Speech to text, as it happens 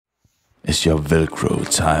Is your Velcro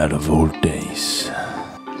tired of old days?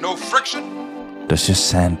 No friction? Does your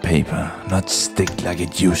sandpaper not stick like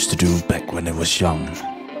it used to do back when it was young?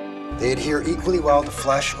 They adhere equally well to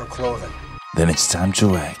flesh or clothing. Then it's time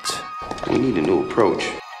to act. We need a new approach.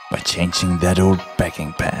 By changing that old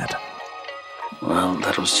backing pad. Well,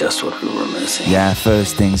 that was just what we were missing. Yeah,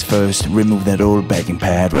 first things first, remove that old backing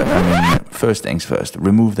pad. First things first,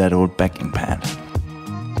 remove that old backing pad.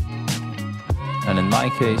 And in my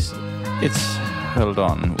case, it's held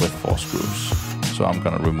on with 4 screws. So I'm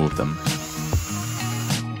gonna remove them.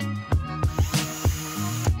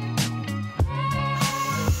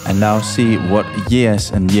 And now see what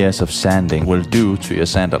years and years of sanding will do to your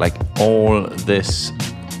sander. Like all this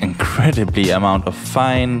incredibly amount of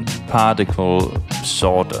fine particle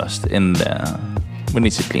sawdust in there. We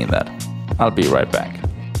need to clean that. I'll be right back.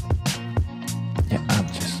 Yeah, I'm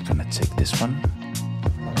just gonna take this one.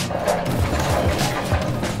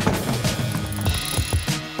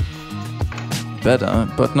 Better,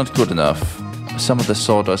 but not good enough. Some of the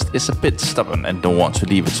sawdust is a bit stubborn and don't want to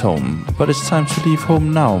leave its home. But it's time to leave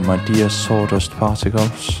home now, my dear sawdust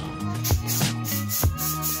particles.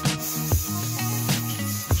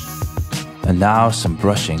 And now some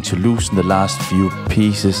brushing to loosen the last few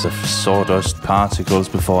pieces of sawdust particles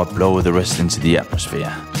before I blow the rest into the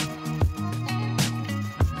atmosphere.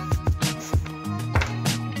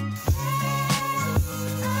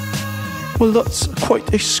 Well, that's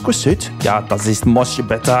quite exquisite. Yeah, das ist much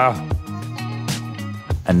better.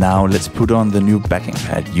 And now let's put on the new backing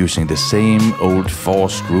pad using the same old 4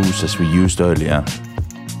 screws as we used earlier.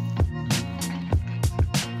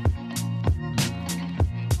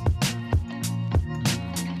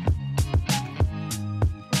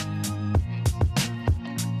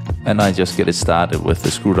 And I just get it started with the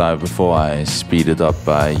screwdriver before I speed it up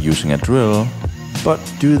by using a drill, but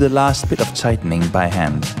do the last bit of tightening by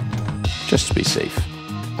hand, just to be safe.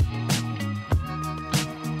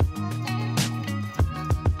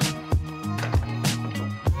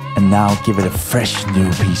 And now give it a fresh new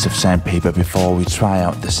piece of sandpaper before we try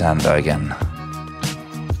out the sander again.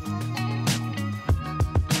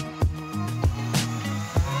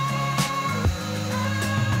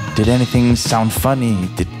 Did anything sound funny?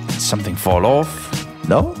 Did something fall off?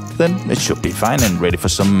 No? Then it should be fine and ready for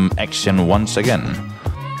some action once again.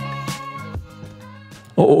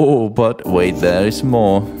 Oh, but wait, there is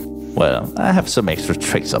more. Well, I have some extra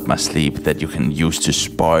tricks up my sleeve that you can use to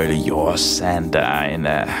spoil your sander in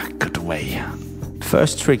a good way.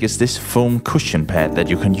 First trick is this foam cushion pad that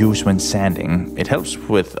you can use when sanding. It helps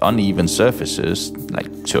with uneven surfaces,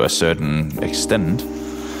 like to a certain extent.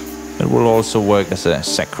 It will also work as a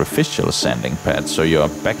sacrificial sanding pad, so your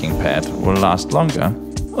backing pad will last longer.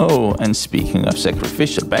 Oh, and speaking of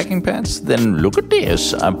sacrificial backing pads, then look at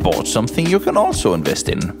this. I bought something you can also invest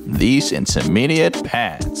in. These intermediate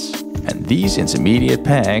pads. And these intermediate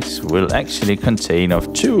packs will actually contain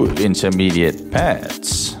of 2 intermediate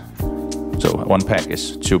pads. So 1 pack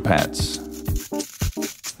is 2 pads.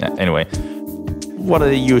 Yeah, anyway, what are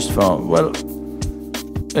they used for? Well,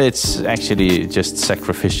 it's actually just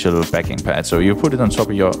sacrificial backing pad. So you put it on top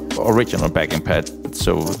of your original backing pad,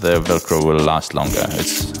 so the Velcro will last longer.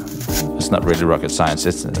 It's not really rocket science.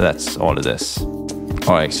 That's all it is.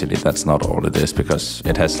 Or actually, that's not all it is, because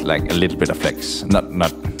it has like a little bit of flex. Not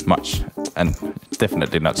much, and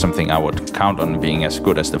definitely not something I would count on being as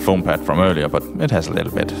good as the foam pad from earlier, but it has a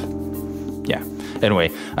little bit. Yeah.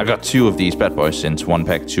 Anyway, I got 2 of these bad boys into 1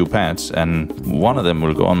 pack, 2 pads, and one of them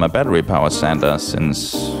will go on my battery-powered sander,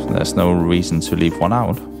 since there's no reason to leave one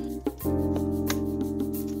out.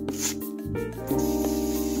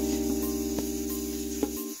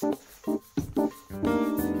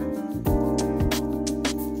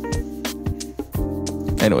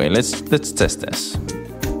 Anyway, let's test this.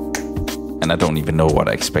 And I don't even know what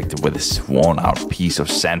I expected with this worn-out piece of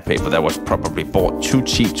sandpaper that was probably bought too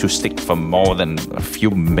cheap to stick for more than a few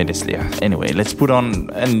minutes there. Anyway, let's put on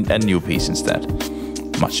a new piece instead.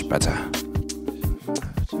 Much better.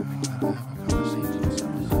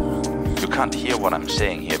 You can't hear what I'm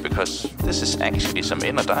saying here because this is actually some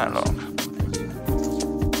inner dialogue.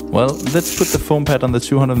 Well, let's put the foam pad on the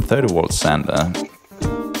 230 volt sander.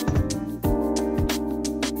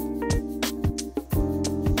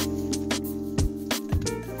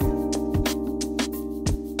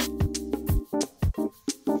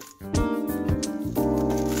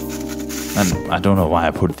 And I don't know why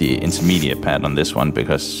I put the intermediate pad on this one,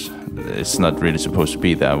 because it's not really supposed to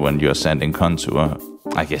be there when you're sanding contour.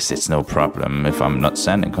 I guess it's no problem if I'm not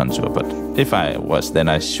sanding contour, but if I was, then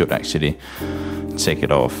I should actually take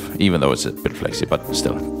it off, even though it's a bit flexy, but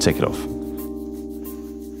still, take it off.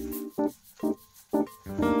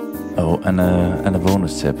 Oh, and a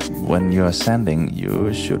bonus tip. When you're sanding,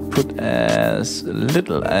 you should put as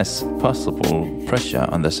little as possible pressure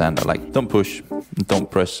on the sander. Like, don't push,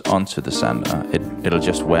 don't press onto the sander. It'll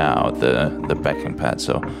just wear out the backing pad.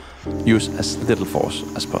 So use as little force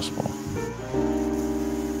as possible.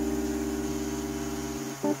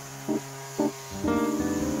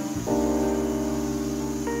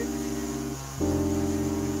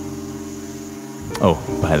 Oh,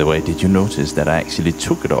 by the way, did you notice that I actually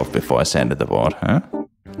took it off before I sanded the board, huh?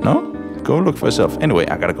 No? Go look for yourself. Anyway,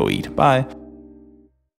 I gotta go eat. Bye.